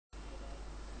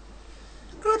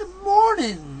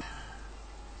morning.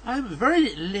 I'm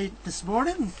very late this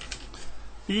morning.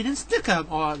 Been in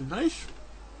Stickam all night.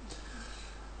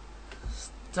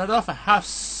 Started off at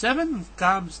 7:30.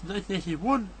 Gams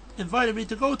 1981 invited me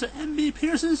to go to MB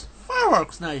Pearce's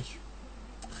fireworks night,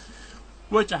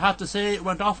 which I have to say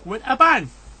went off with a bang.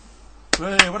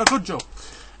 Hey, what a good joke.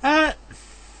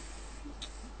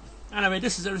 Anyway,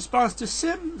 this is a response to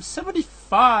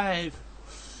Sim75,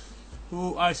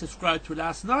 who I subscribed to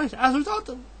last night. As a result,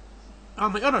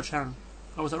 on my other channel,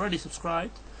 I was already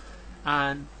subscribed,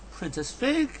 and Princess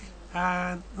Fig,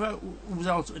 and who was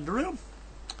also in the room,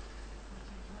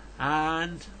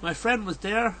 and my friend was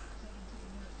there.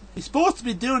 He's supposed to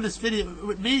be doing this video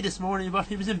with me this morning, but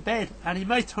he was in bed, and he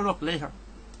might turn up later.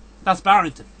 That's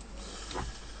Barrington.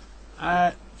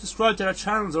 Subscribe to their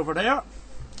channels over there.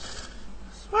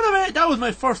 So anyway, that was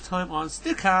my first time on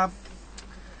Stickam,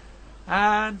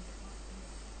 and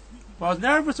I was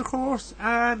nervous, of course,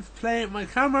 and playing my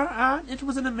camera, and it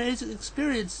was an amazing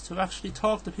experience to actually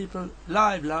talk to people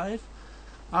live.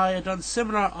 I had done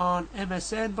similar on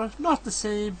MSN, but not the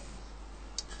same,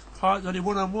 because only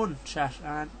one-on-one chat,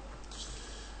 and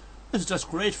it was just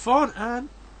great fun and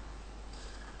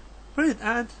brilliant.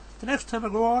 And the next time I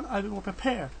go on, I'll be more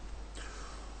prepared.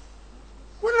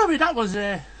 Well, anyway, that was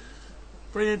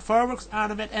brilliant fireworks,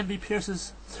 and I met MB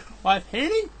Pearce's wife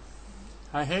Hayley.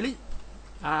 Hi Hayley.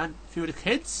 And a few of the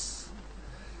kids,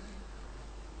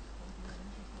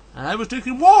 and I was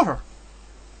drinking water.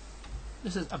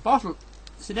 This is a bottle,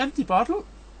 it's an empty bottle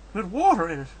with water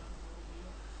in it.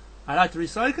 I like to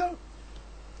recycle.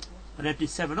 An empty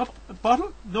 7-Up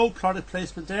bottle, no product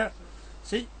placement there.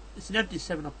 See, it's an empty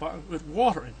 7-Up bottle with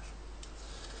water in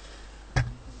it.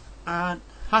 And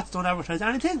hats don't advertise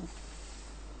anything.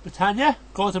 Britannia,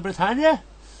 go to Britannia.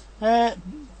 That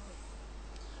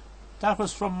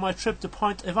was from my trip to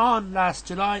Point Yvonne last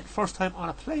July, first time on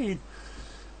a plane,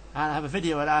 and I have a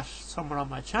video of that somewhere on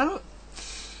my channel.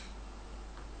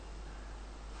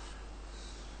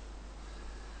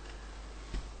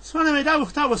 So anyway,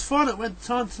 that was fun. It went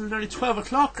on till nearly 12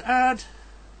 o'clock, and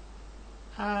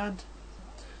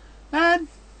then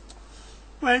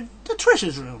went to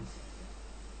Trish's room,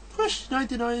 Trish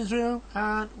 99's room,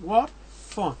 and what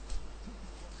fun!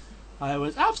 I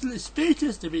was absolutely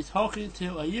speechless to be talking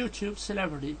to a YouTube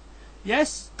celebrity.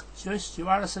 Yes, Trish, you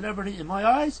are a celebrity in my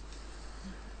eyes,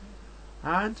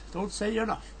 and don't say you're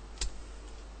not.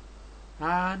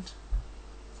 And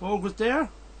Vogue was there,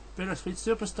 Bittersweet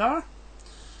Superstar,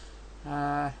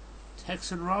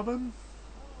 Texan Robin,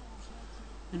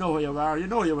 you know where you are, you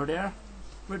know you were there,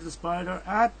 with the Spider,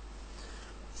 and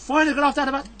finally got off that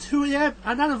about 2 AM,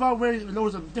 and that involved wearing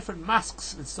loads of different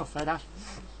masks and stuff like that.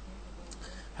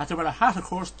 Had to wear a hat, of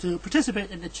course, to participate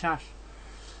in the chat.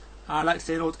 I'd like to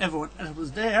say hello to everyone that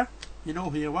was there. You know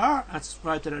who you are, and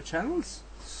subscribe to their channels.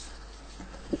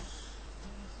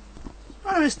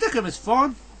 Anyway, Stickam is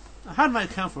fun. I had my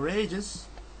account for ages,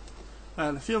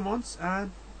 well, a few months,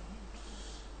 and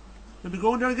we'll be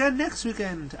going there again next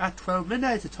weekend at 12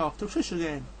 midnight to talk to Trish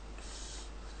again.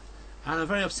 And I'm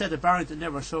very upset that Barrington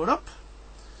never showed up.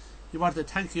 He wanted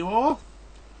to thank you all,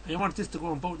 and he wanted this to go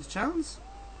on both his channels.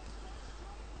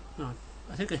 No,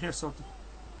 I think I hear something.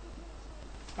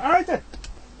 Alright then,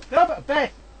 get up at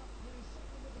bed.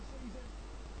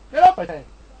 Get up, I think.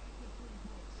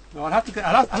 No, I'll have to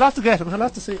get him. I'll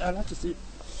have to see.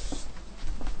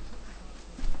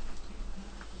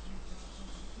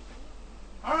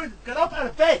 Alright, get up out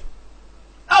of bed.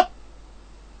 Up.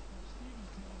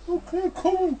 Okay,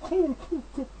 cool.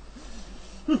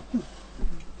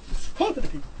 Hold to the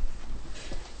people.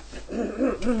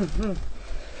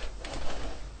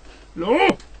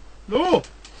 No!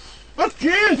 What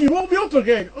chance? You woke me up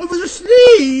again. I was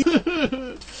asleep.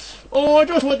 Oh, I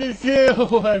just wanted to say, I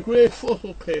had great fun.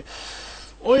 Okay.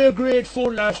 I had great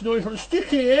fun last night on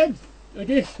Stickam. I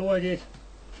did.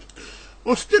 Oh,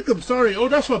 Stickam, sorry. Oh,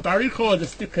 that's what Barry called it,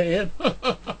 Stickam.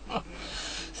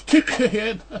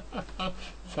 Stickam.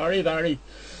 Sorry, Barry.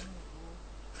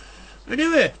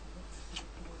 Anyway,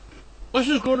 this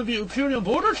is going to be appearing on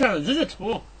both our channels, is it?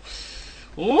 Oh,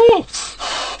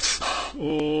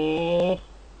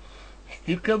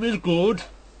 Stickam is good.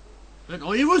 And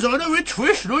I was on it with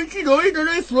Trish 99 and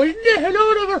I frightened the hell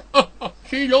out of her.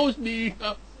 She loves me.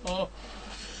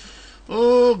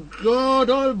 Oh God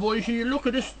almighty, look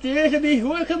at the state of me.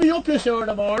 Waking me up this hour in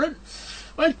the morning.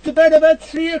 Went to bed about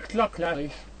 3 o'clock last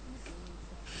night.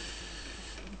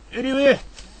 Anyway,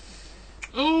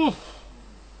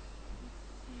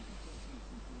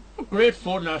 great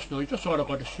fun last night, that's all I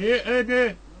got to say.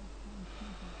 And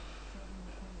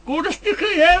go to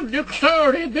Stickam next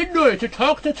Saturday midnight to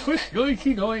talk to Trish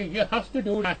 99. You have to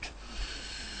do that.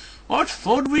 What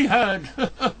fun we had.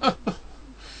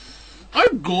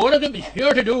 I'm going to get me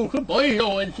hair to do. Goodbye,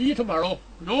 though, and see you tomorrow.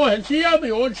 No, I'll see you on my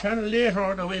own channel later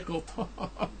when I wake up.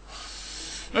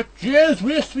 That James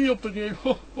wakes me up again.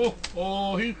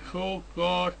 Oh, he's so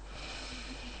God.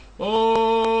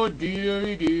 Oh,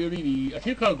 dearie, dearie me. I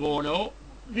think I'll go now.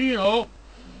 You know.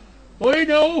 Bye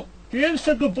now. James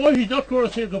said goodbye. He's not going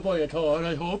to say goodbye at all,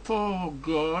 I hope. Oh,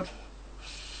 God.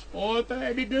 Oh, I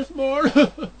badly this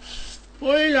morning.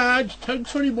 Bye, lads.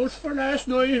 Thanks very much for last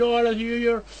night, all of you.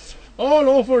 You're all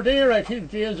over there, I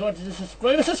think. James wanted to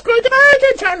subscribe. Subscribe to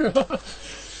my channel.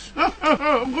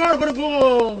 I'm gonna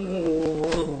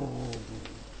go.